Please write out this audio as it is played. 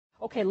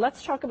Okay,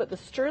 let's talk about the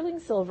sterling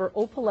silver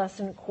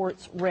opalescent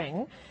quartz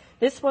ring.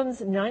 This one's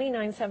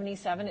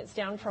 $99.77. It's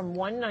down from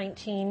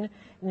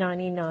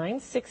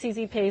 $119.99. 6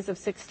 easy pays of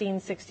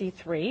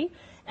 $16.63.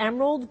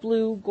 Emerald,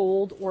 blue,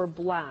 gold, or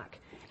black.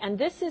 And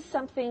this is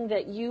something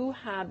that you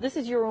have, this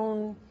is your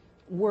own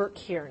work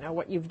here now,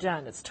 what you've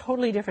done. It's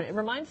totally different. It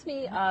reminds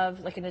me of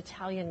like an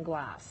Italian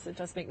glass. It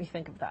does make me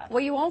think of that.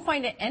 Well, you won't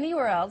find it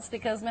anywhere else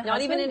because my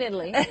Not husband, even in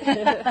Italy.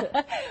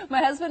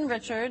 my husband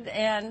Richard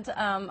and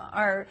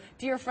our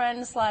dear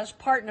friend slash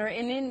partner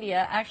in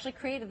India actually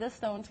created this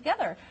stone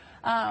together.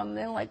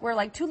 And like we're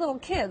like two little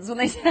kids when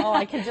they did. Oh,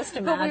 I can just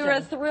imagine. But we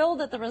were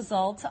thrilled at the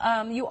result.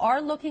 You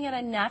are looking at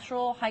a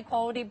natural,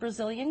 high-quality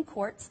Brazilian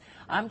quartz,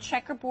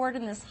 checkerboard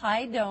in this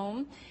high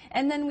dome,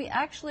 and then we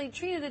actually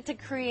treated it to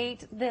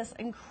create this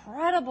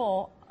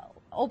incredible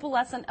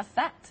opalescent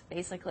effect,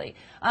 basically.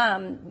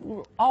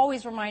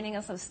 Always reminding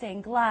us of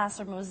stained glass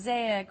or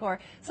mosaic or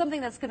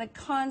something that's going to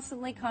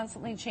constantly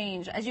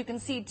change. As you can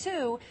see,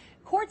 too,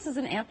 quartz is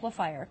an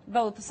amplifier,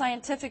 both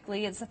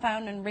scientifically, it's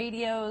found in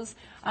radios,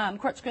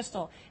 quartz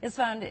crystal is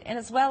found, and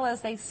as well as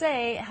they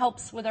say,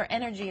 helps with our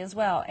energy as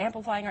well,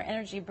 amplifying our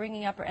energy,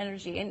 bringing up our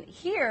energy. And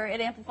here,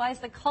 it amplifies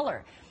the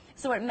color.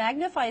 So it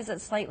magnifies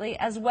it slightly,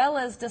 as well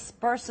as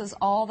disperses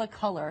all the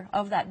color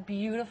of that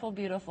beautiful,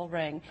 beautiful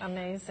ring.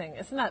 Amazing.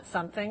 Isn't that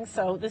something?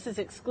 So this is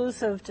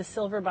exclusive to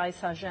Silver by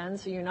Sagen,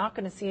 so you're not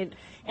going to see it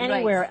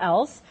anywhere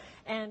else.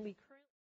 And we